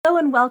Hello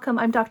and welcome.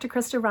 I'm Dr.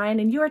 Krista Ryan,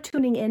 and you are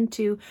tuning in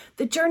to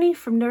The Journey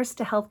from Nurse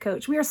to Health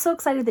Coach. We are so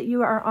excited that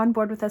you are on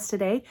board with us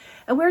today,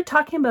 and we're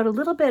talking about a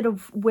little bit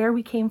of where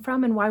we came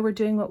from and why we're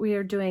doing what we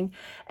are doing.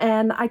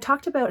 And I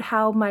talked about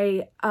how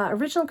my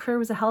original career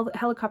was a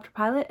helicopter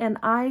pilot, and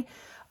I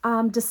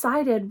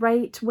decided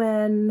right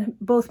when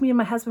both me and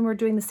my husband were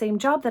doing the same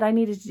job that I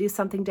needed to do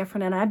something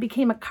different, and I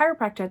became a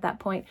chiropractor at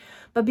that point.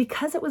 But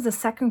because it was a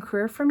second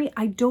career for me,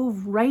 I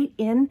dove right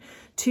in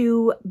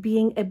to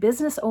being a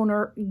business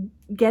owner,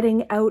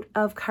 getting out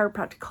of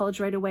chiropractic college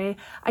right away.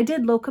 I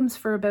did locums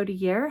for about a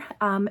year,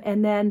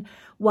 and then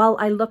while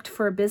I looked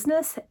for a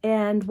business,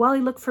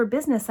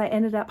 I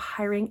ended up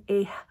hiring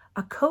a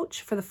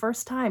coach for the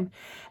first time.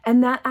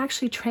 And that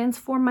actually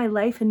transformed my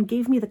life and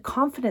gave me the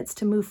confidence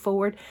to move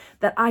forward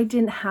that I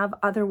didn't have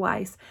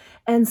otherwise.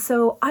 And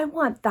so I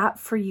want that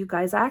for you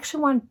guys. I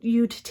actually want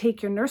you to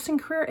take your nursing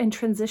career and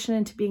transition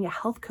into being a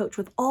health coach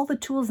with all the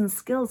tools and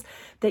skills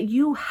that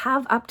you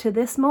have up to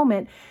this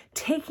moment,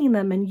 taking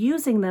them and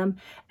using them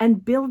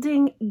and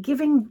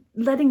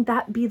letting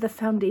that be the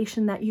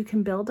foundation that you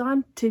can build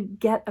on to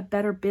get a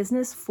better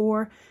business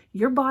for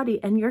your body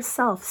and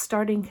yourself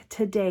starting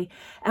today.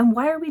 And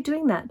why are we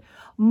doing that?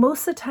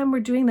 Most of the time we're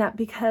doing that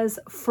because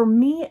for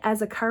me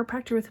as a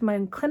chiropractor with my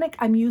own clinic,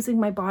 I'm using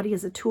my body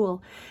as a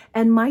tool,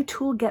 and my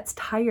tool gets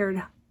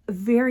tired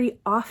very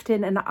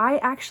often, and I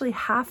actually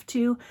have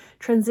to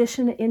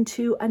transition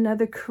into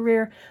another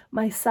career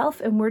myself,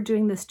 and we're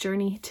doing this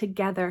journey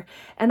together.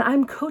 And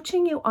I'm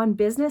coaching you on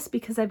business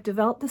because I've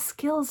developed the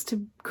skills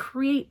to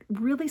create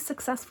really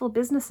successful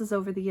businesses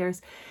over the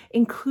years,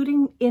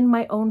 including in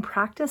my own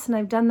practice, and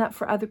I've done that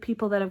for other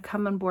people that have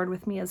come on board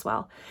with me as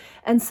well.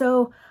 And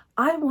so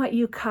I want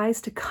you guys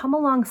to come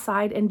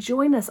alongside and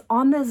join us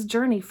on this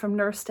journey from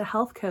nurse to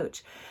health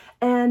coach.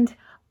 And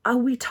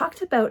we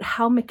talked about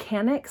how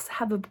mechanics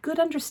have a good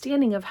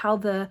understanding of how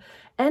the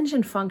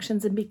engine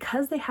functions, and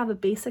because they have a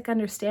basic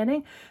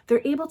understanding,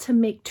 they're able to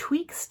make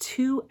tweaks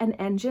to an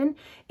engine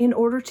in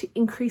order to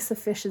increase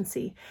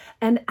efficiency.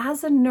 And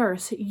as a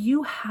nurse,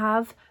 you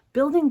have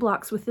building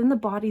blocks within the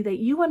body that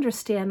you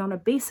understand on a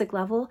basic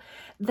level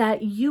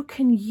that you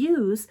can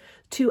use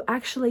to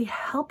actually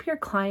help your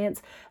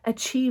clients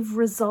achieve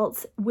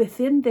results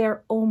within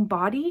their own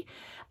body.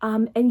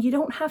 And you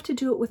don't have to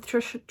do it with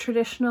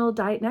traditional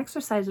diet and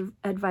exercise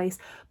advice.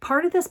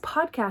 Part of this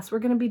podcast, we're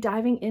going to be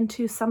diving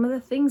into some of the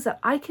things that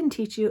I can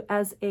teach you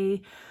as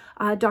a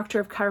doctor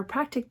of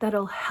chiropractic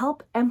that'll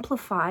help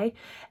amplify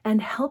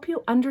and help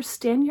you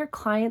understand your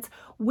clients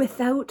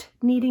without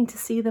needing to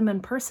see them in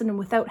person and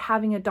without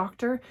having a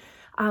doctor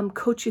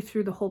coach you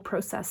through the whole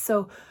process.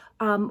 So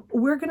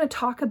we're going to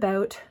talk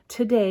about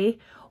today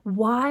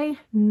why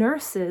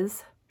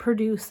nurses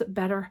produce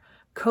better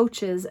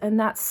coaches, and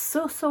that's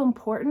so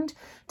important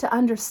to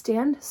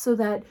understand so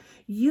that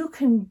you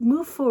can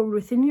move forward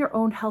within your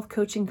own health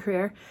coaching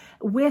career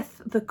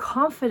with the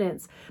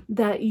confidence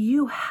that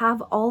you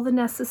have all the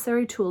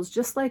necessary tools.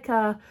 Just like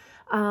a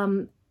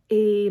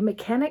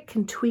mechanic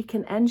can tweak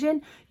an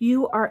engine,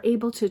 you are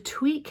able to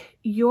tweak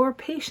your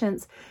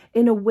patients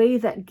in a way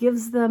that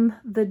gives them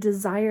the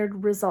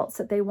desired results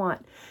that they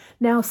want.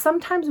 Now,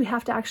 sometimes we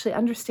have to actually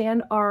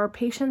understand our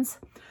patients.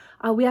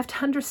 We have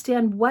to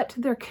understand what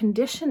their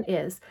condition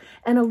is.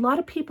 And a lot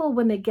of people,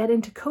 when they get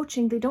into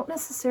coaching, they don't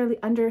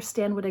necessarily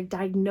understand what a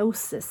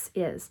diagnosis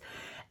is.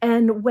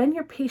 And when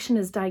your patient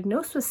is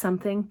diagnosed with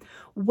something,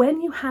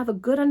 when you have a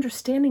good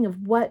understanding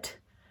of what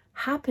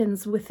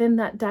happens within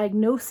that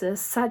diagnosis,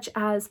 such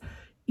as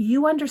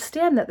you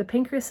understand that the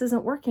pancreas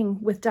isn't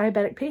working with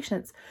diabetic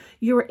patients,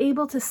 you're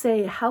able to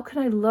say, how can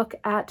I look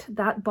at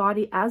that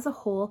body as a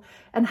whole,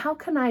 and how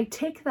can I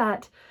take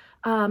that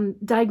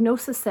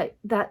diagnosis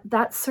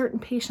that certain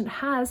patient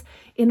has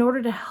in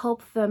order to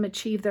help them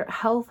achieve their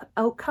health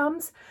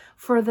outcomes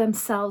for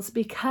themselves.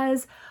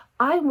 Because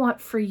I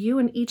want for you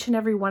and each and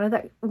every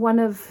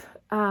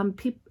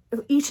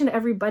each and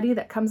everybody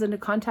that comes into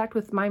contact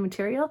with my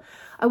material,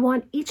 I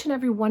want each and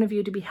every one of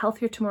you to be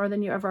healthier tomorrow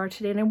than you ever are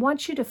today. And I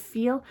want you to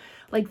feel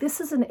like this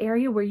is an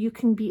area where you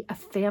can be a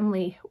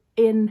family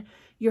in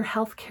your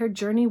healthcare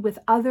journey with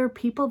other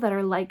people that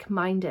are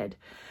like-minded.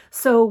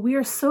 So we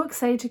are so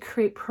excited to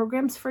create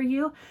programs for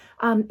you.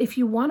 If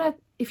you want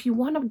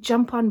to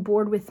jump on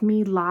board with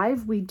me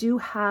live, we do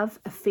have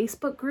a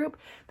Facebook group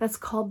that's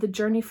called The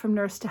Journey from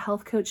Nurse to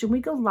Health Coach, and we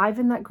go live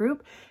in that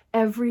group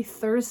every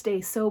Thursday.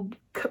 So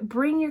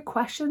bring your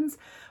questions,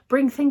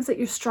 bring things that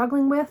you're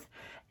struggling with,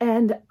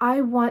 and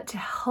I want to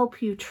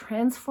help you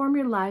transform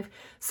your life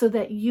so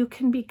that you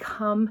can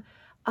become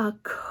a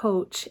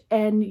coach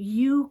and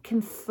you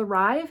can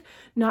thrive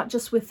not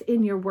just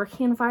within your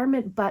working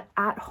environment but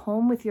at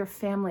home with your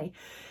family.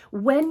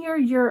 When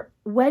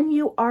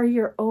you are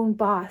your own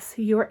boss,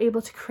 you're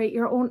able to create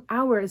your own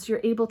hours,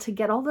 you're able to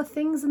get all the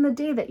things in the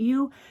day that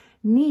you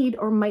need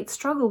or might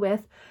struggle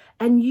with,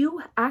 and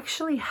you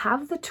actually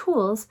have the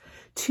tools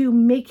to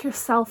make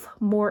yourself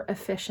more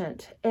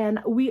efficient. And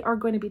we are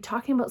going to be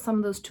talking about some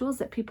of those tools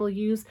that people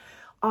use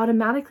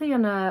automatically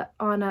on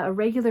a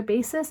regular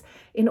basis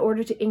in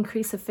order to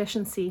increase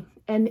efficiency.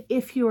 And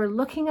if you are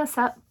looking us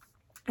up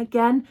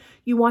Again,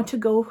 you want to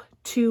go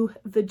to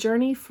the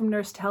Journey from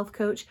Nurse to Health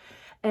Coach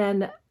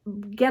and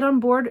get on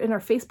board in our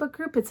Facebook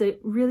group. It's a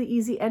really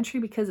easy entry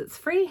because it's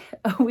free.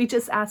 We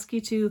just ask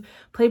you to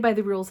play by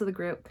the rules of the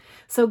group.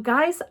 So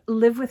guys,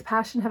 live with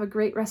passion. Have a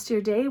great rest of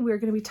your day. We're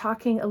going to be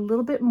talking a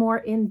little bit more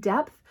in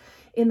depth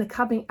in the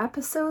coming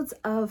episodes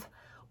of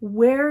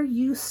where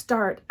you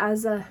start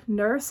as a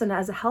nurse and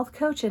as a health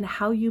coach and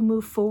how you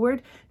move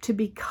forward to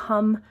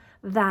become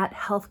that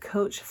health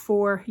coach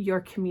for your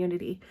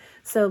community.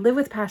 So live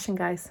with passion,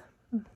 guys.